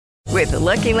With the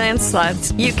Lucky Land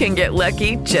Slots, you can get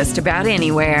lucky just about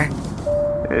anywhere.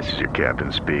 This is your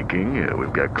captain speaking.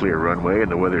 We've got clear runway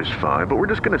and the weather's fine, but we're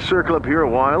just going to circle up here a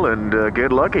while and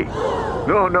get lucky.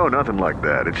 No, nothing like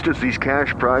that. It's just these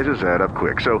cash prizes add up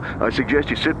quick. So I suggest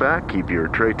you sit back, keep your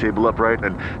tray table upright,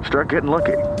 and start getting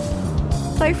lucky.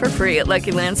 Play for free at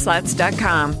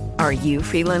LuckyLandSlots.com. Are you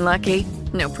feeling lucky?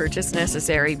 No purchase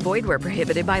necessary. Void where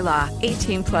prohibited by law.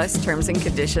 18 plus terms and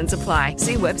conditions apply.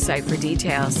 See website for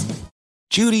details.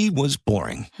 Judy was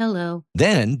boring. Hello.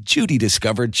 Then Judy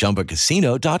discovered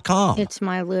ChumbaCasino.com. It's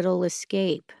my little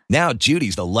escape. Now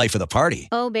Judy's the life of the party.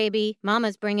 Oh, baby,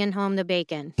 mama's bringing home the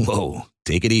bacon. Whoa,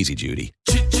 take it easy, Judy.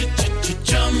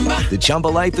 The Chumba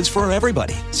life is for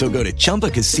everybody. So go to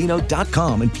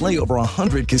ChumbaCasino.com and play over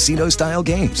 100 casino-style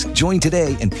games. Join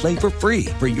today and play for free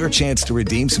for your chance to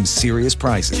redeem some serious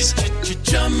prizes.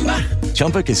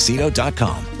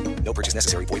 ChumbaCasino.com. No purchase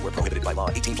necessary. Void where prohibited by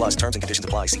law. 18 plus terms and conditions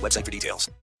apply. See website for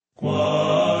details.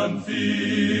 Cuán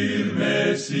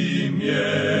firme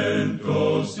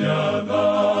cimiento se ha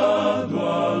dado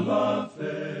a la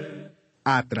fe.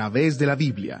 A través de la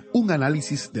Biblia, un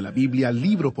análisis de la Biblia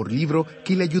libro por libro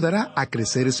que le ayudará a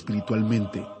crecer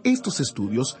espiritualmente. Estos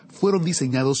estudios fueron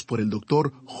diseñados por el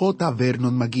Dr. J.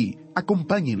 Vernon McGee.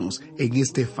 Acompáñenos en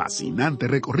este fascinante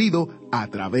recorrido a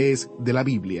través de la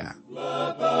Biblia.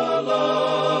 La palabra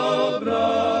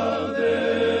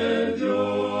de Dios.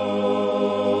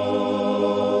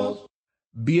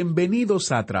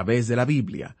 Bienvenidos a Través de la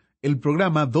Biblia, el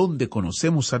programa donde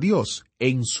conocemos a Dios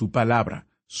en su palabra.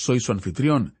 Soy su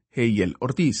anfitrión, Heiel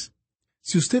Ortiz.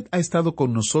 Si usted ha estado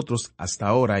con nosotros hasta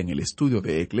ahora en el estudio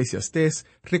de Eclesiastés,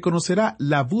 reconocerá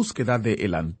la búsqueda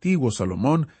del antiguo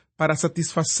Salomón para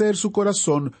satisfacer su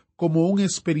corazón como un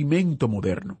experimento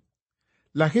moderno.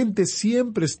 La gente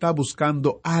siempre está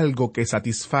buscando algo que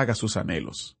satisfaga sus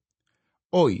anhelos.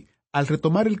 Hoy, al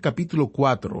retomar el capítulo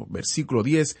 4, versículo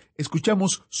 10,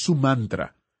 escuchamos su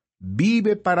mantra: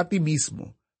 vive para ti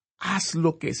mismo. Haz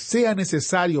lo que sea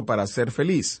necesario para ser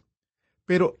feliz.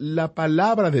 Pero la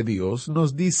palabra de Dios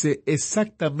nos dice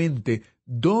exactamente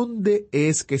dónde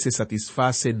es que se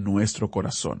satisface nuestro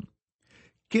corazón.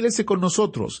 Quédese con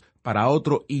nosotros para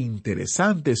otro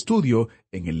interesante estudio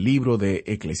en el libro de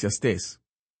Eclesiastés.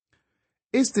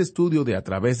 Este estudio de A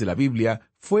través de la Biblia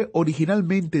fue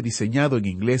originalmente diseñado en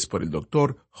inglés por el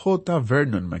Dr. J.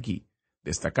 Vernon McGee,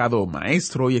 destacado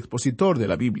maestro y expositor de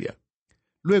la Biblia.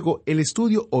 Luego, el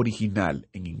estudio original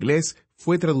en inglés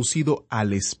fue traducido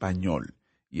al español,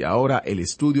 y ahora el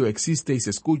estudio existe y se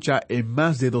escucha en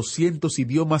más de 200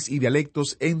 idiomas y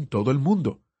dialectos en todo el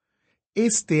mundo.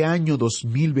 Este año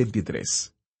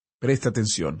 2023, presta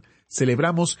atención,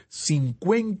 celebramos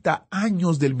 50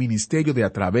 años del ministerio de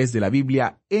A través de la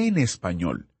Biblia en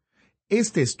español.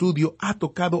 Este estudio ha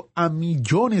tocado a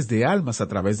millones de almas a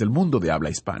través del mundo de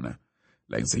habla hispana.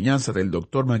 La enseñanza del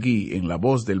Dr. McGee en la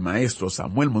voz del maestro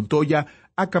Samuel Montoya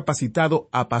ha capacitado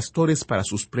a pastores para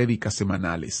sus prédicas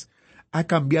semanales. Ha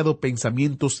cambiado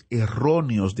pensamientos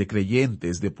erróneos de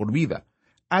creyentes de por vida.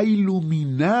 Ha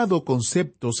iluminado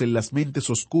conceptos en las mentes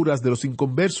oscuras de los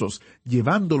inconversos,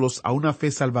 llevándolos a una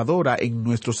fe salvadora en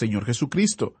nuestro Señor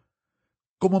Jesucristo.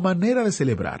 Como manera de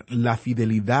celebrar la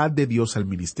fidelidad de Dios al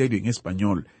ministerio en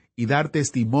español y dar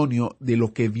testimonio de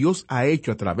lo que Dios ha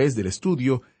hecho a través del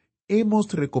estudio,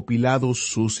 hemos recopilado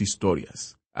sus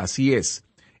historias. Así es,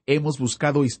 hemos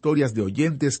buscado historias de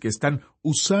oyentes que están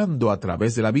usando a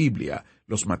través de la Biblia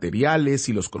los materiales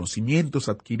y los conocimientos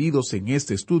adquiridos en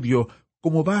este estudio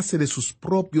como base de sus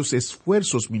propios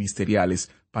esfuerzos ministeriales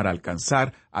para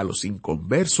alcanzar a los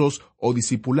inconversos o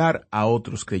discipular a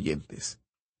otros creyentes.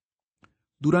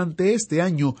 Durante este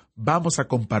año vamos a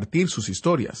compartir sus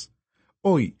historias.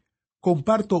 Hoy,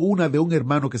 comparto una de un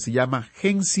hermano que se llama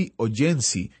Gensi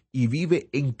Oyensi y vive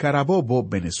en Carabobo,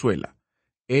 Venezuela.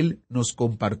 Él nos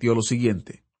compartió lo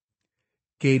siguiente: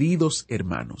 queridos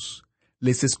hermanos,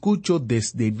 les escucho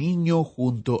desde niño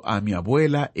junto a mi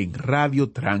abuela en Radio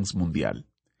Transmundial.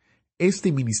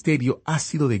 Este ministerio ha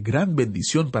sido de gran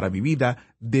bendición para mi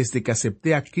vida desde que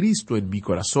acepté a Cristo en mi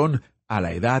corazón a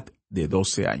la edad de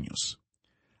 12 años.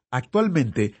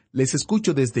 Actualmente les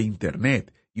escucho desde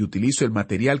Internet y utilizo el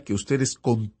material que ustedes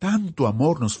con tanto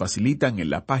amor nos facilitan en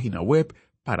la página web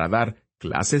para dar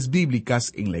clases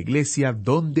bíblicas en la iglesia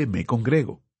donde me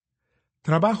congrego.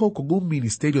 Trabajo con un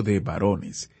ministerio de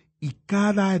varones y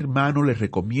cada hermano le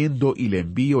recomiendo y le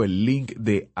envío el link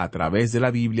de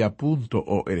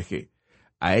atravesdelabiblia.org.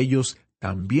 A ellos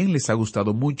también les ha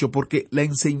gustado mucho porque la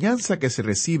enseñanza que se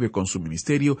recibe con su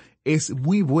ministerio es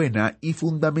muy buena y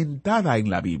fundamentada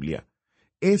en la Biblia.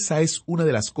 Esa es una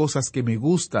de las cosas que me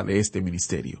gusta de este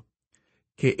ministerio.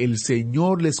 Que el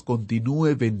Señor les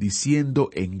continúe bendiciendo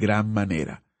en gran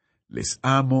manera. Les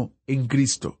amo en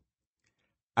Cristo.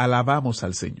 Alabamos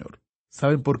al Señor.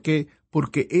 ¿Saben por qué?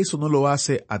 Porque eso no lo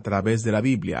hace a través de la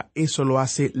Biblia, eso lo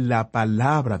hace la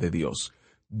palabra de Dios.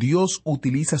 Dios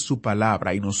utiliza su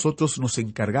palabra y nosotros nos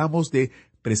encargamos de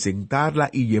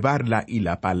presentarla y llevarla, y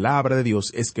la palabra de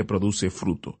Dios es que produce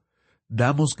fruto.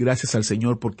 Damos gracias al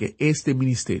Señor porque este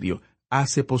ministerio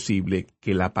hace posible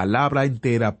que la palabra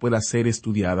entera pueda ser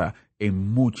estudiada en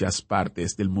muchas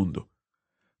partes del mundo.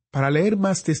 Para leer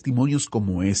más testimonios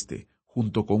como este,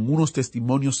 junto con unos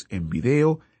testimonios en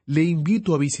video, le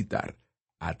invito a visitar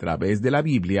a través de la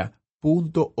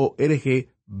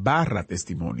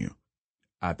Biblia.org/testimonio.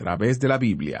 A través de la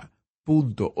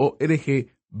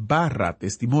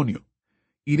Biblia.org/testimonio.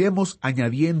 Iremos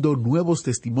añadiendo nuevos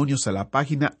testimonios a la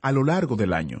página a lo largo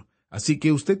del año, así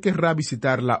que usted querrá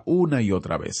visitarla una y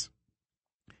otra vez.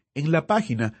 En la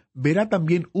página verá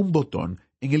también un botón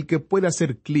en el que puede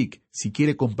hacer clic si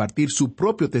quiere compartir su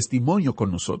propio testimonio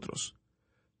con nosotros.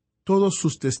 Todos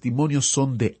sus testimonios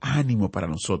son de ánimo para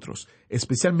nosotros,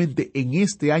 especialmente en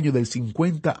este año del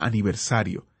 50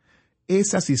 aniversario.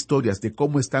 Esas historias de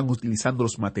cómo están utilizando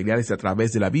los materiales a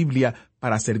través de la Biblia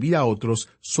para servir a otros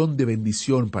son de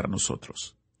bendición para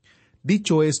nosotros.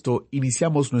 Dicho esto,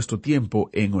 iniciamos nuestro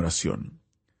tiempo en oración.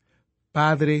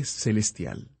 Padre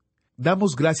Celestial,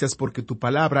 damos gracias porque tu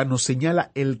palabra nos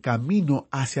señala el camino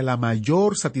hacia la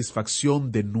mayor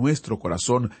satisfacción de nuestro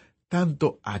corazón,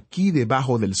 tanto aquí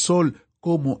debajo del sol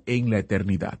como en la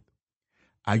eternidad.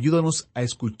 Ayúdanos a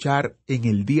escuchar en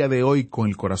el día de hoy con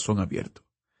el corazón abierto.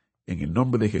 En el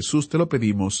nombre de Jesús te lo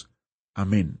pedimos.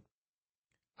 Amén.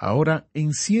 Ahora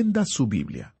encienda su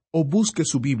Biblia o busque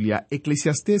su Biblia,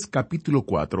 Eclesiastés capítulo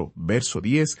 4, verso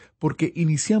 10, porque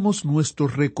iniciamos nuestro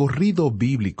recorrido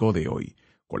bíblico de hoy,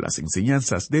 con las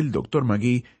enseñanzas del Dr.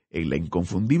 Magui en la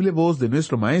inconfundible voz de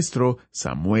nuestro maestro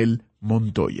Samuel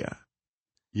Montoya.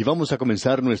 Y vamos a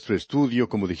comenzar nuestro estudio,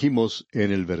 como dijimos,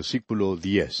 en el versículo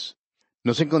 10.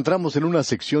 Nos encontramos en una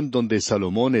sección donde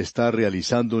Salomón está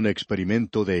realizando un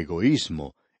experimento de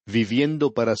egoísmo,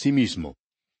 viviendo para sí mismo.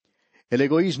 El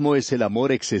egoísmo es el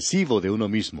amor excesivo de uno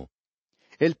mismo.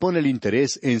 Él pone el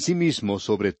interés en sí mismo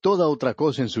sobre toda otra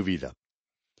cosa en su vida.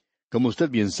 Como usted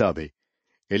bien sabe,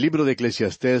 el libro de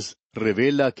Eclesiastés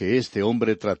revela que este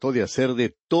hombre trató de hacer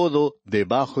de todo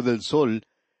debajo del sol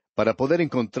para poder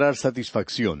encontrar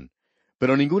satisfacción,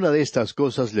 pero ninguna de estas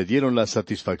cosas le dieron la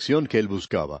satisfacción que él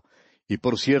buscaba, y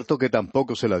por cierto que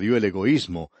tampoco se la dio el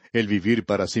egoísmo, el vivir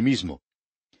para sí mismo.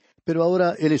 Pero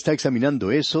ahora él está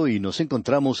examinando eso y nos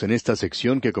encontramos en esta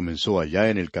sección que comenzó allá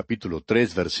en el capítulo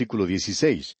 3, versículo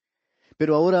 16.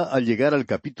 Pero ahora, al llegar al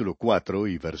capítulo 4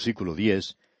 y versículo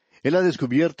 10, él ha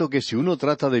descubierto que si uno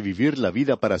trata de vivir la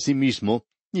vida para sí mismo,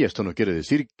 y esto no quiere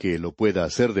decir que lo pueda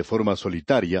hacer de forma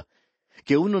solitaria,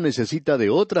 que uno necesita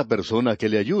de otra persona que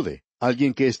le ayude,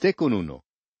 alguien que esté con uno.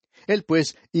 Él,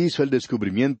 pues, hizo el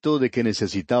descubrimiento de que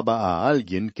necesitaba a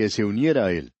alguien que se uniera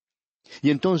a él.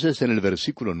 Y entonces en el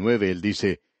versículo 9 él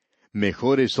dice,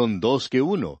 «Mejores son dos que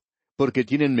uno, porque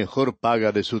tienen mejor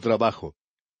paga de su trabajo».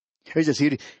 Es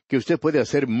decir, que usted puede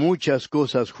hacer muchas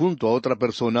cosas junto a otra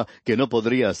persona que no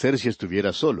podría hacer si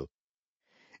estuviera solo.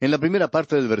 En la primera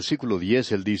parte del versículo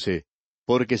 10 él dice,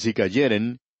 «Porque si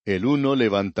cayeren, el uno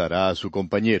levantará a su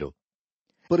compañero».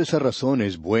 Por esa razón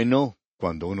es bueno,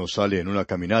 cuando uno sale en una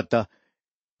caminata,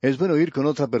 es bueno ir con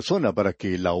otra persona para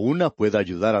que la una pueda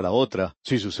ayudar a la otra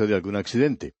si sucede algún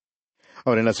accidente.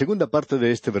 Ahora, en la segunda parte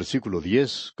de este versículo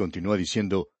 10, continúa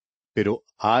diciendo, «Pero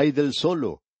ay del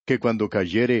solo, que cuando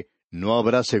cayere no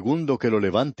habrá segundo que lo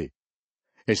levante».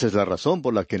 Esa es la razón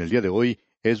por la que en el día de hoy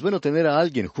es bueno tener a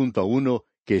alguien junto a uno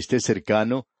que esté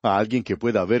cercano, a alguien que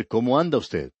pueda ver cómo anda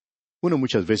usted. Uno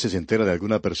muchas veces se entera de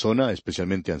alguna persona,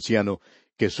 especialmente anciano,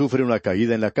 que sufre una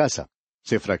caída en la casa,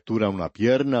 se fractura una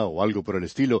pierna o algo por el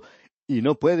estilo, y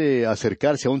no puede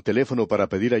acercarse a un teléfono para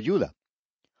pedir ayuda.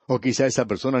 O quizá esa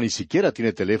persona ni siquiera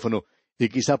tiene teléfono, y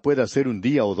quizá pueda ser un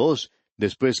día o dos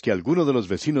después que alguno de los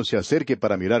vecinos se acerque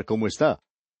para mirar cómo está.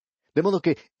 De modo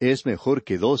que es mejor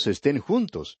que dos estén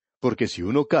juntos, porque si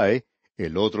uno cae,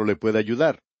 el otro le puede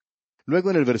ayudar. Luego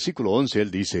en el versículo 11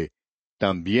 él dice,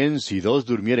 «También si dos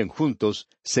durmieren juntos,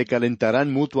 se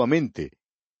calentarán mutuamente.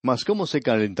 Mas ¿cómo se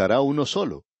calentará uno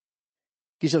solo?»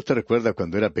 Quizá usted recuerda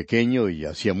cuando era pequeño y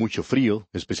hacía mucho frío,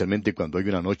 especialmente cuando hay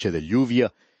una noche de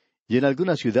lluvia, y en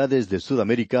algunas ciudades de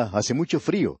Sudamérica hace mucho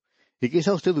frío, y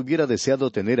quizá usted hubiera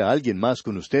deseado tener a alguien más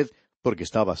con usted porque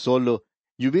estaba solo,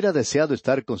 y hubiera deseado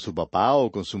estar con su papá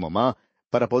o con su mamá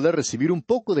para poder recibir un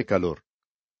poco de calor.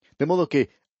 De modo que,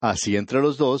 así entre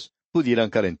los dos, pudieran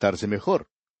calentarse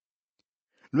mejor.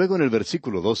 Luego en el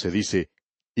versículo 12 dice,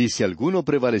 Y si alguno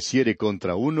prevaleciere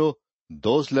contra uno,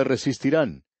 2 le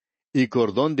resistirán, y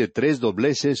cordón de 3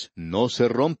 dobleces no se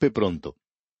rompe pronto.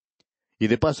 Y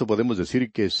de paso podemos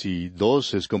decir que si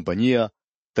 2 es compañía,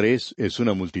 3 es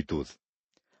una multitud.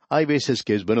 Hay veces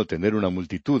que es bueno tener una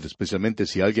multitud, especialmente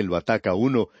si alguien lo ataca a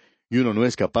uno y uno no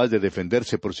es capaz de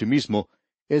defenderse por sí mismo,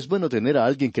 es bueno tener a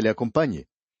alguien que le acompañe.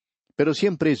 Pero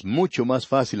siempre es mucho más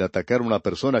fácil atacar a una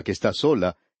persona que está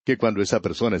sola que cuando esa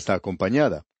persona está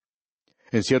acompañada.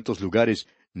 En ciertos lugares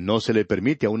no se le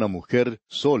permite a una mujer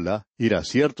sola ir a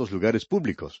ciertos lugares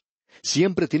públicos.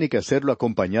 Siempre tiene que hacerlo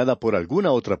acompañada por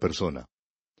alguna otra persona.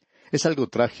 Es algo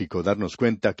trágico darnos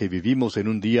cuenta que vivimos en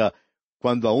un día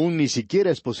cuando aún ni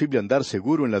siquiera es posible andar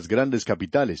seguro en las grandes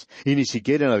capitales, y ni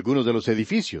siquiera en algunos de los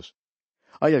edificios.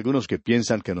 Hay algunos que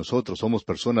piensan que nosotros somos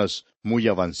personas muy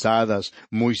avanzadas,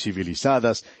 muy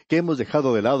civilizadas, que hemos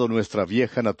dejado de lado nuestra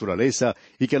vieja naturaleza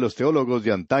y que los teólogos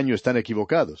de antaño están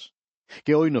equivocados.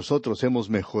 Que hoy nosotros hemos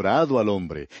mejorado al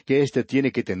hombre, que éste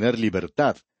tiene que tener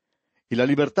libertad. Y la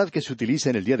libertad que se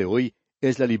utiliza en el día de hoy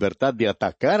es la libertad de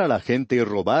atacar a la gente y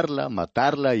robarla,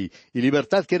 matarla, y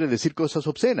libertad quiere decir cosas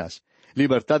obscenas.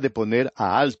 Libertad de poner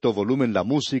a alto volumen la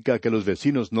música que los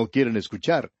vecinos no quieren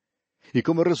escuchar. Y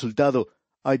como resultado,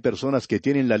 hay personas que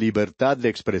tienen la libertad de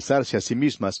expresarse a sí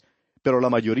mismas, pero la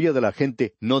mayoría de la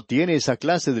gente no tiene esa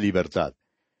clase de libertad.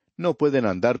 No pueden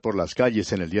andar por las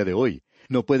calles en el día de hoy,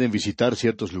 no pueden visitar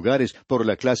ciertos lugares por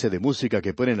la clase de música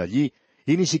que ponen allí,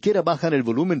 y ni siquiera bajan el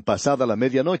volumen pasada la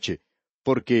medianoche,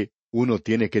 porque uno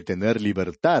tiene que tener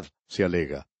libertad, se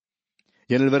alega.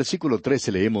 Y en el versículo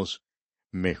 13 leemos,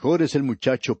 «Mejor es el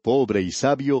muchacho pobre y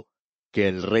sabio que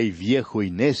el rey viejo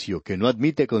y necio que no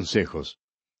admite consejos».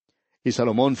 Y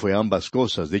Salomón fue ambas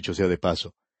cosas, dicho sea de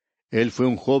paso. Él fue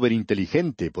un joven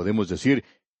inteligente, podemos decir,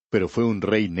 pero fue un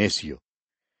rey necio.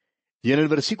 Y en el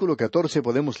versículo 14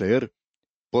 podemos leer,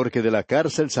 «Porque de la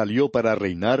cárcel salió para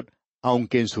reinar,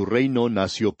 aunque en su reino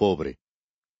nació pobre».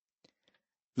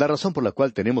 La razón por la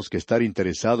cual tenemos que estar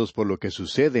interesados por lo que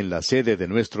sucede en la sede de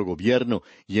nuestro gobierno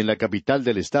y en la capital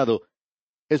del estado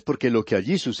es porque lo que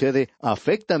allí sucede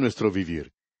afecta nuestro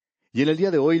vivir. Y en el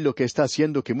día de hoy lo que está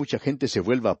haciendo que mucha gente se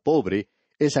vuelva pobre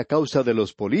es a causa de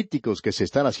los políticos que se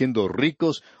están haciendo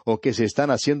ricos o que se están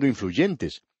haciendo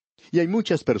influyentes. Y hay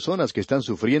muchas personas que están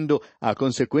sufriendo a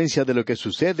consecuencia de lo que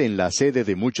sucede en la sede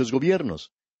de muchos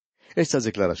gobiernos. Estas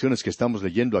declaraciones que estamos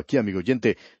leyendo aquí, amigo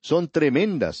oyente, son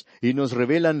tremendas y nos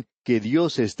revelan que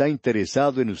Dios está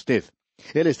interesado en usted.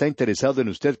 Él está interesado en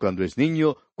usted cuando es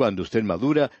niño, cuando usted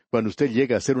madura, cuando usted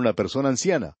llega a ser una persona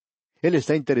anciana. Él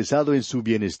está interesado en su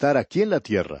bienestar aquí en la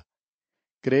tierra.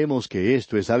 Creemos que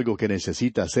esto es algo que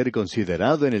necesita ser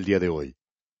considerado en el día de hoy.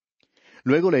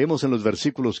 Luego leemos en los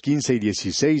versículos 15 y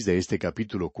 16 de este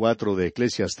capítulo 4 de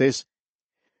Eclesiastés,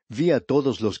 «Vi a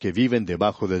todos los que viven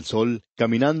debajo del sol,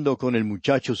 caminando con el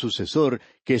muchacho sucesor,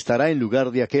 que estará en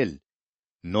lugar de aquel.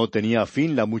 No tenía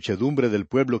fin la muchedumbre del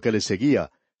pueblo que le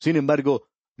seguía. Sin embargo,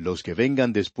 los que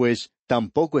vengan después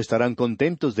tampoco estarán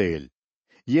contentos de él.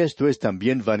 Y esto es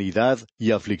también vanidad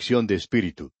y aflicción de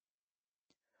espíritu».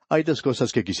 Hay 2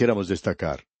 cosas que quisiéramos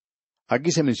destacar.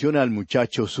 Aquí se menciona al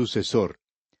muchacho sucesor.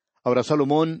 Ahora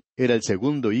Salomón era el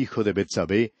segundo hijo de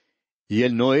Betsabé, y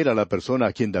él no era la persona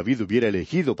a quien David hubiera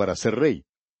elegido para ser rey.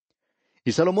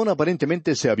 Y Salomón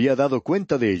aparentemente se había dado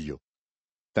cuenta de ello.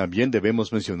 También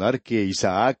debemos mencionar que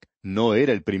Isaac no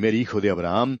era el primer hijo de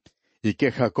Abraham, y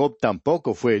que Jacob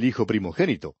tampoco fue el hijo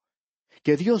primogénito.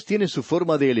 Que Dios tiene su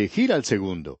forma de elegir al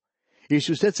segundo. Y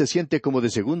si usted se siente como de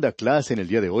segunda clase en el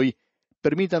día de hoy,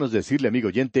 permítanos decirle, amigo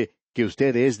oyente, que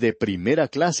usted es de primera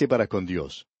clase para con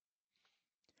Dios.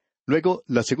 Luego,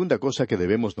 la segunda cosa que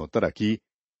debemos notar aquí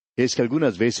es que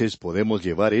algunas veces podemos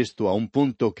llevar esto a un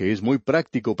punto que es muy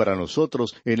práctico para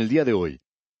nosotros en el día de hoy.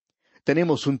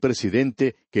 Tenemos un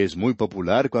presidente que es muy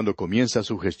popular cuando comienza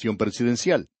su gestión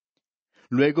presidencial.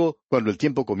 Luego, cuando el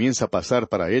tiempo comienza a pasar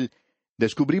para él,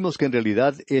 descubrimos que en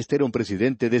realidad este era un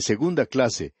presidente de segunda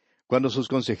clase, cuando sus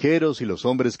consejeros y los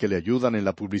hombres que le ayudan en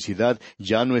la publicidad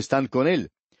ya no están con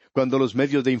él, cuando los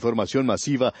medios de información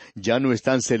masiva ya no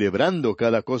están celebrando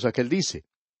cada cosa que él dice.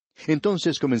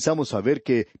 Entonces comenzamos a ver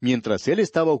que, mientras él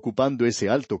estaba ocupando ese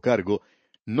alto cargo,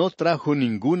 no trajo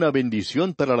ninguna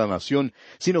bendición para la nación,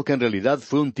 sino que en realidad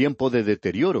fue un tiempo de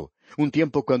deterioro, un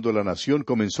tiempo cuando la nación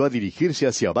comenzó a dirigirse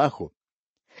hacia abajo.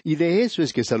 Y de eso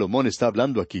es que Salomón está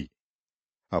hablando aquí.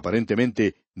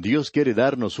 Aparentemente, Dios quiere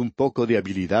darnos un poco de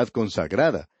habilidad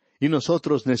consagrada, y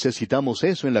nosotros necesitamos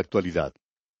eso en la actualidad.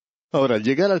 Ahora, al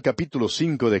llegar al capítulo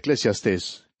 5 de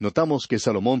Eclesiastés, notamos que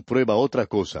Salomón prueba otra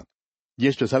cosa, y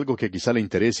esto es algo que quizá le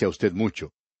interese a usted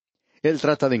mucho. Él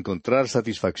trata de encontrar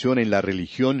satisfacción en la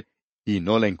religión y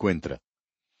no la encuentra.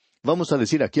 Vamos a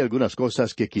decir aquí algunas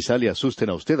cosas que quizá le asusten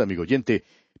a usted, amigo oyente,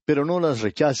 pero no las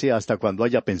rechace hasta cuando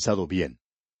haya pensado bien.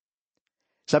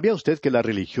 ¿Sabía usted que la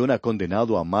religión ha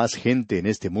condenado a más gente en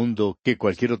este mundo que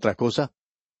cualquier otra cosa?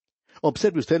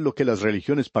 Observe usted lo que las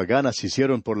religiones paganas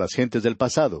hicieron por las gentes del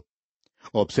pasado.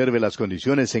 Observe las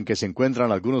condiciones en que se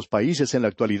encuentran algunos países en la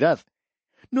actualidad.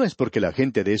 No es porque la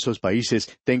gente de esos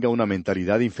países tenga una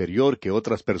mentalidad inferior que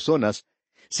otras personas,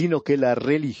 sino que la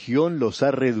religión los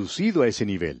ha reducido a ese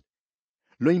nivel.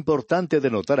 Lo importante de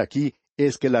notar aquí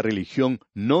es que la religión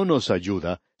no nos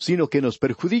ayuda, sino que nos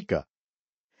perjudica.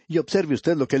 Y observe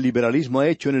usted lo que el liberalismo ha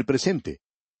hecho en el presente.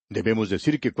 Debemos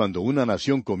decir que cuando una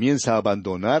nación comienza a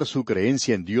abandonar su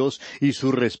creencia en Dios y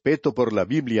su respeto por la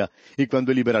Biblia, y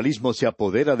cuando el liberalismo se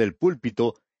apodera del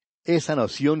púlpito, esa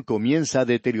nación comienza a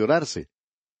deteriorarse.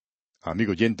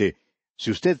 Amigo oyente, si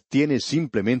usted tiene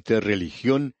simplemente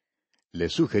religión, le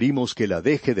sugerimos que la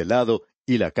deje de lado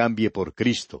y la cambie por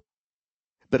Cristo.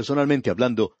 Personalmente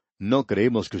hablando, no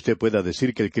creemos que usted pueda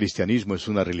decir que el cristianismo es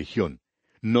una religión.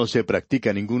 No se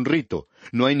practica ningún rito.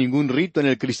 No hay ningún rito en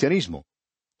el cristianismo.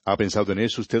 ¿Ha pensado en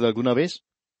eso usted alguna vez?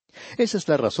 Esa es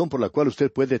la razón por la cual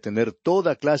usted puede tener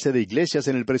toda clase de iglesias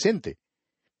en el presente.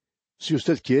 Si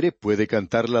usted quiere, puede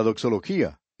cantar la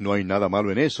doxología. No hay nada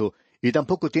malo en eso, y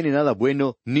tampoco tiene nada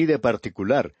bueno ni de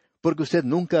particular, porque usted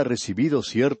nunca ha recibido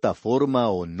cierta forma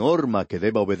o norma que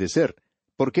deba obedecer.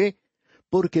 ¿Por qué?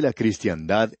 Porque la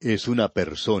cristiandad es una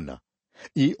persona.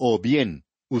 Y o bien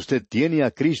usted tiene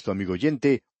a Cristo, amigo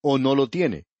oyente, o no lo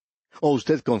tiene. O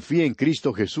usted confía en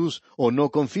Cristo Jesús o no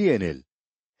confía en Él.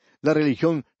 La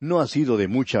religión no ha sido de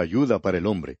mucha ayuda para el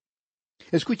hombre.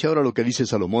 Escucha ahora lo que dice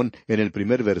Salomón en el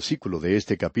primer versículo de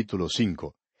este capítulo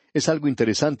 5. Es algo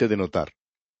interesante de notar.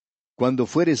 Cuando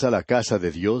fueres a la casa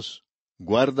de Dios,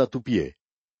 guarda tu pie.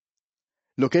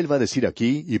 Lo que él va a decir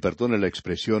aquí, y perdone la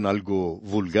expresión algo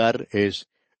vulgar, es,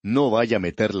 no vaya a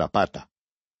meter la pata.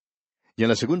 Y en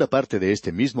la segunda parte de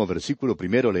este mismo versículo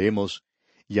primero leemos,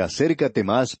 y acércate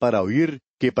más para oír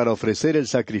que para ofrecer el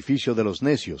sacrificio de los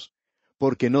necios,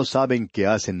 porque no saben que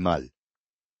hacen mal.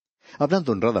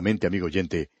 Hablando honradamente, amigo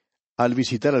oyente, al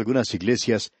visitar algunas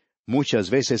iglesias, muchas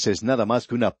veces es nada más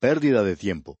que una pérdida de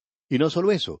tiempo. Y no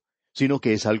solo eso, sino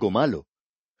que es algo malo.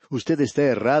 Usted está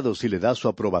errado si le da su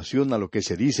aprobación a lo que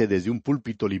se dice desde un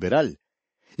púlpito liberal.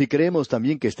 Y creemos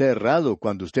también que está errado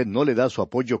cuando usted no le da su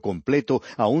apoyo completo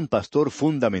a un pastor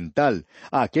fundamental,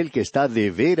 a aquel que está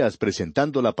de veras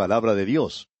presentando la palabra de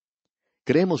Dios.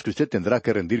 Creemos que usted tendrá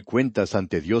que rendir cuentas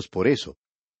ante Dios por eso.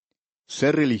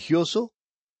 ¿Ser religioso?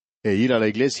 ¿E ir a la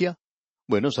iglesia?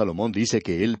 Bueno, Salomón dice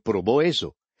que él probó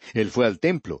eso. Él fue al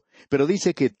templo, pero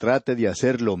dice que trate de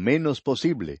hacer lo menos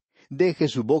posible. Deje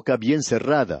su boca bien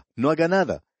cerrada, no haga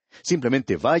nada.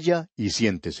 Simplemente vaya y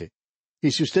siéntese.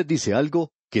 Y si usted dice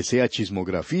algo, que sea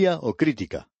chismografía o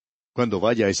crítica. Cuando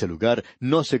vaya a ese lugar,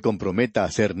 no se comprometa a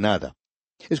hacer nada.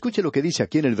 Escuche lo que dice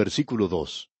aquí en el versículo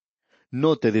 2.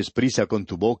 No te des prisa con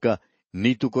tu boca,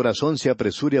 ni tu corazón se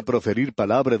apresure a proferir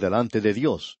palabra delante de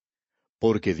Dios.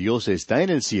 Porque Dios está en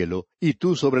el cielo, y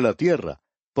tú sobre la tierra.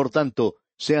 Por tanto,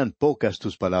 sean pocas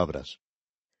tus palabras.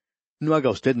 No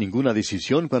haga usted ninguna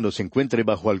decisión cuando se encuentre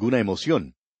bajo alguna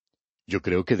emoción. Yo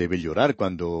creo que debe llorar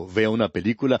cuando vea una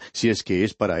película si es que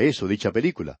es para eso dicha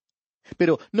película.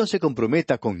 Pero no se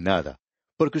comprometa con nada,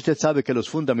 porque usted sabe que los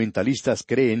fundamentalistas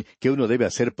creen que uno debe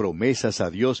hacer promesas a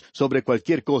Dios sobre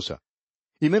cualquier cosa,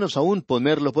 y menos aún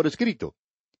ponerlo por escrito.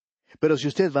 Pero si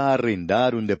usted va a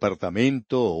arrendar un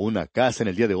departamento o una casa en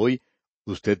el día de hoy,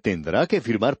 usted tendrá que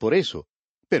firmar por eso.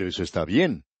 Pero eso está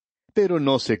bien. Pero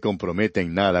no se comprometa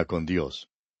en nada con Dios.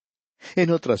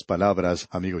 En otras palabras,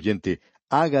 amigo oyente,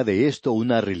 haga de esto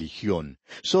una religión.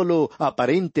 Solo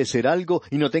aparente ser algo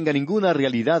y no tenga ninguna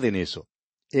realidad en eso.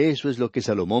 Eso es lo que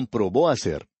Salomón probó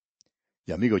hacer.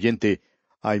 Y amigo oyente,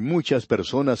 hay muchas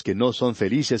personas que no son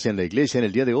felices en la iglesia en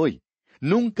el día de hoy.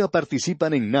 Nunca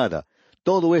participan en nada.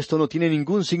 Todo esto no tiene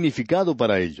ningún significado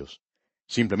para ellos.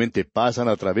 Simplemente pasan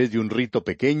a través de un rito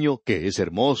pequeño, que es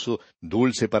hermoso,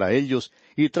 dulce para ellos,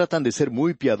 y tratan de ser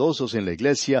muy piadosos en la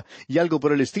iglesia y algo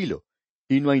por el estilo.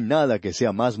 Y no hay nada que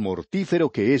sea más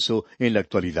mortífero que eso en la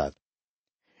actualidad.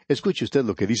 Escuche usted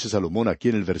lo que dice Salomón aquí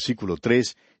en el versículo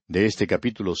 3 de este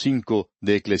capítulo 5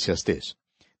 de Eclesiastés.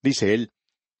 Dice él,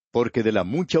 porque de la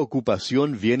mucha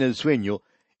ocupación viene el sueño,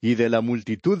 y de la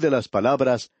multitud de las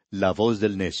palabras la voz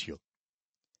del necio.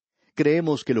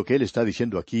 Creemos que lo que él está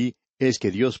diciendo aquí es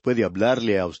que Dios puede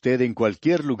hablarle a usted en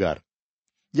cualquier lugar.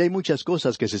 Y hay muchas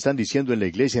cosas que se están diciendo en la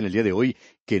iglesia en el día de hoy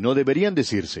que no deberían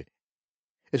decirse.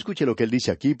 Escuche lo que él dice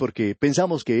aquí porque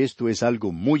pensamos que esto es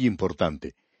algo muy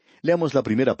importante. Leamos la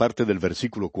primera parte del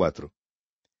versículo 4.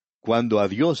 Cuando a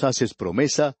Dios haces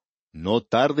promesa, no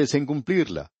tardes en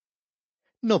cumplirla.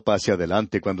 No pase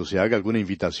adelante cuando se haga alguna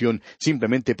invitación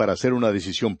simplemente para hacer una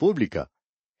decisión pública.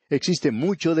 Existe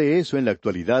mucho de eso en la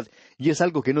actualidad y es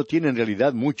algo que no tiene en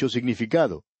realidad mucho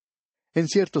significado. En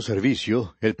cierto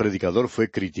servicio, el predicador fue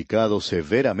criticado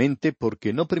severamente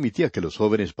porque no permitía que los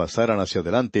jóvenes pasaran hacia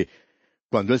adelante,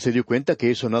 cuando él se dio cuenta que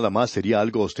eso nada más sería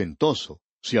algo ostentoso,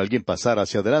 si alguien pasara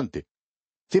hacia adelante.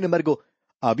 Sin embargo,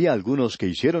 había algunos que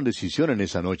hicieron decisión en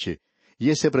esa noche, y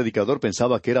ese predicador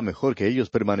pensaba que era mejor que ellos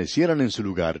permanecieran en su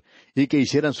lugar, y que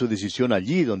hicieran su decisión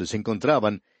allí donde se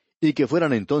encontraban, y que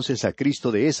fueran entonces a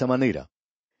Cristo de esa manera.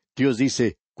 Dios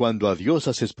dice, cuando a Dios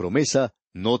haces promesa,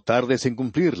 no tardes en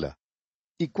cumplirla.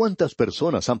 ¿Y cuántas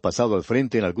personas han pasado al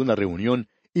frente en alguna reunión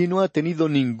y no ha tenido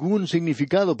ningún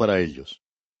significado para ellos?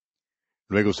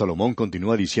 Luego Salomón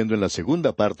continúa diciendo en la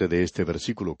segunda parte de este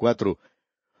versículo 4,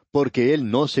 porque Él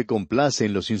no se complace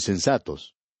en los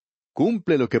insensatos.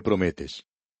 Cumple lo que prometes.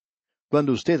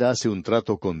 Cuando usted hace un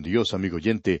trato con Dios, amigo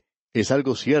oyente, es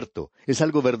algo cierto, es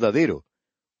algo verdadero.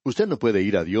 Usted no puede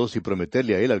ir a Dios y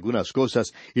prometerle a Él algunas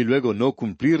cosas y luego no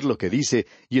cumplir lo que dice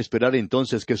y esperar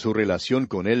entonces que su relación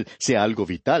con Él sea algo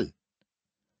vital.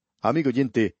 Amigo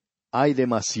oyente, hay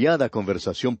demasiada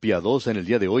conversación piadosa en el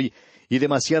día de hoy y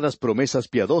demasiadas promesas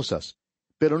piadosas,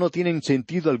 pero no tienen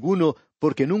sentido alguno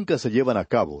porque nunca se llevan a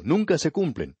cabo, nunca se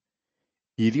cumplen.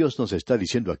 Y Dios nos está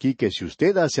diciendo aquí que si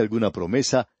usted hace alguna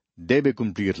promesa, debe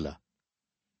cumplirla.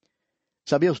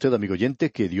 ¿Sabía usted, amigo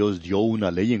oyente, que Dios dio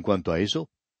una ley en cuanto a eso?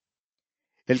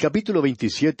 El capítulo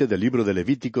 27 del libro de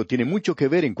Levítico tiene mucho que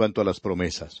ver en cuanto a las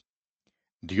promesas.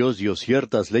 Dios dio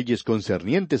ciertas leyes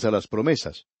concernientes a las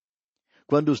promesas.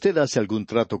 Cuando usted hace algún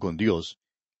trato con Dios,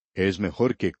 es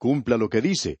mejor que cumpla lo que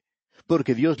dice,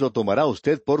 porque Dios lo tomará a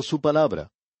usted por su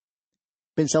palabra.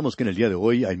 Pensamos que en el día de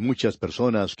hoy hay muchas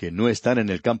personas que no están en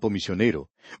el campo misionero,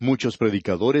 muchos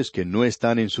predicadores que no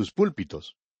están en sus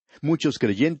púlpitos, muchos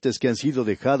creyentes que han sido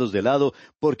dejados de lado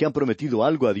porque han prometido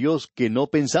algo a Dios que no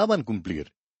pensaban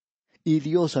cumplir. Y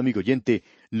Dios, amigo oyente,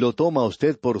 lo toma a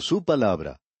usted por su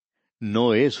palabra.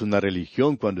 No es una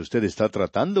religión cuando usted está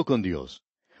tratando con Dios.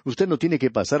 Usted no tiene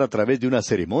que pasar a través de una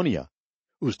ceremonia.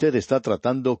 Usted está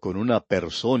tratando con una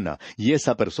persona, y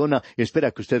esa persona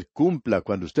espera que usted cumpla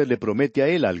cuando usted le promete a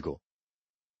Él algo.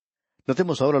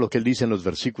 Notemos ahora lo que Él dice en los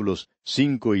versículos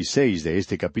 5 y 6 de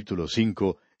este capítulo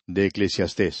 5 de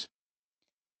Eclesiastés.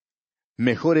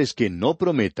 Mejor es que no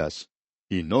prometas,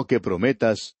 y no que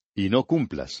prometas, y no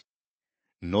cumplas.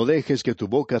 No dejes que tu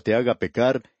boca te haga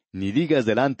pecar, ni digas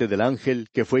delante del ángel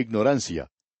que fue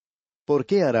ignorancia. ¿Por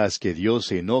qué harás que Dios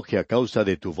se enoje a causa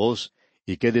de tu voz,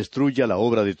 y que destruya la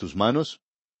obra de tus manos?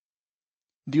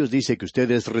 Dios dice que usted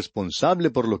es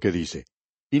responsable por lo que dice.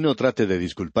 Y no trate de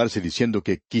disculparse diciendo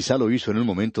que quizá lo hizo en un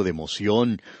momento de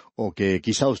emoción, o que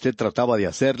quizá usted trataba de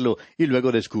hacerlo y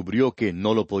luego descubrió que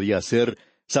no lo podía hacer,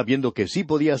 sabiendo que sí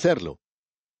podía hacerlo.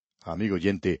 Amigo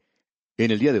oyente,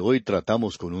 en el día de hoy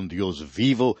tratamos con un Dios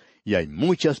vivo, y hay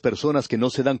muchas personas que no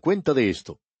se dan cuenta de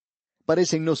esto.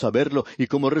 Parecen no saberlo y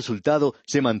como resultado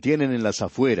se mantienen en las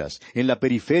afueras, en la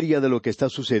periferia de lo que está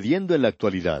sucediendo en la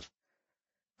actualidad.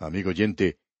 Amigo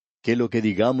oyente, que lo que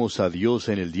digamos a Dios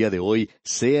en el día de hoy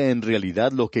sea en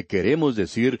realidad lo que queremos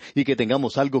decir y que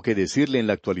tengamos algo que decirle en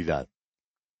la actualidad.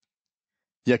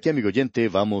 Y aquí, amigo oyente,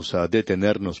 vamos a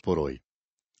detenernos por hoy.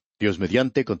 Dios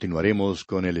mediante, continuaremos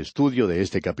con el estudio de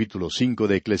este capítulo 5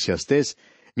 de Eclesiastés.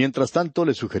 Mientras tanto,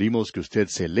 le sugerimos que usted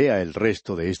se lea el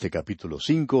resto de este capítulo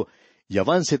 5 y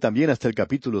avance también hasta el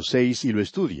capítulo 6 y lo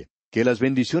estudie. Que las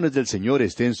bendiciones del Señor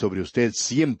estén sobre usted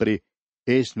siempre,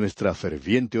 es nuestra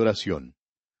ferviente oración.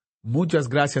 Muchas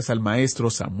gracias al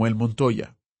maestro Samuel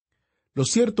Montoya. Lo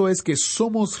cierto es que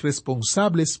somos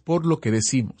responsables por lo que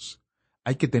decimos.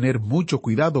 Hay que tener mucho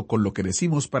cuidado con lo que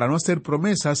decimos para no hacer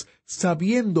promesas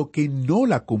sabiendo que no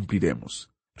la cumpliremos.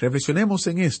 Reflexionemos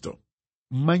en esto.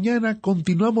 Mañana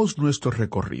continuamos nuestro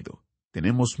recorrido.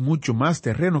 Tenemos mucho más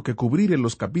terreno que cubrir en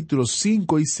los capítulos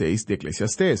 5 y 6 de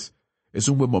Eclesiastés. Es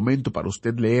un buen momento para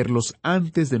usted leerlos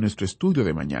antes de nuestro estudio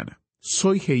de mañana.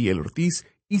 Soy Heiel Ortiz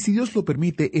y si Dios lo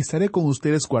permite, estaré con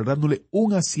ustedes guardándole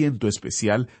un asiento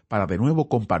especial para de nuevo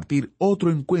compartir otro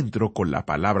encuentro con la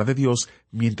palabra de Dios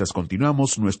mientras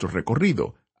continuamos nuestro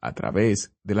recorrido a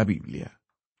través de la Biblia.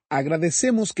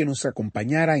 Agradecemos que nos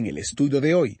acompañara en el estudio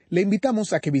de hoy. Le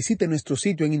invitamos a que visite nuestro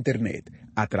sitio en internet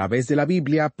a través de la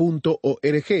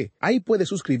biblia.org. Ahí puede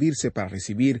suscribirse para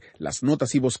recibir las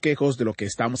notas y bosquejos de lo que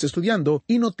estamos estudiando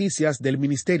y noticias del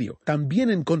ministerio. También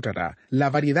encontrará la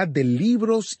variedad de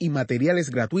libros y materiales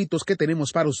gratuitos que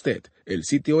tenemos para usted. El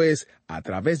sitio es a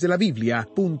través de la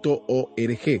biblia.org.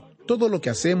 Todo lo que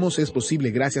hacemos es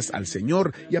posible gracias al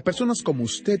Señor y a personas como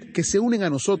usted que se unen a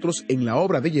nosotros en la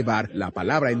obra de llevar la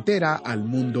palabra entera al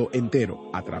mundo entero.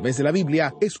 A través de la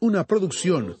Biblia es una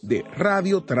producción de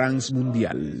Radio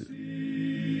Transmundial.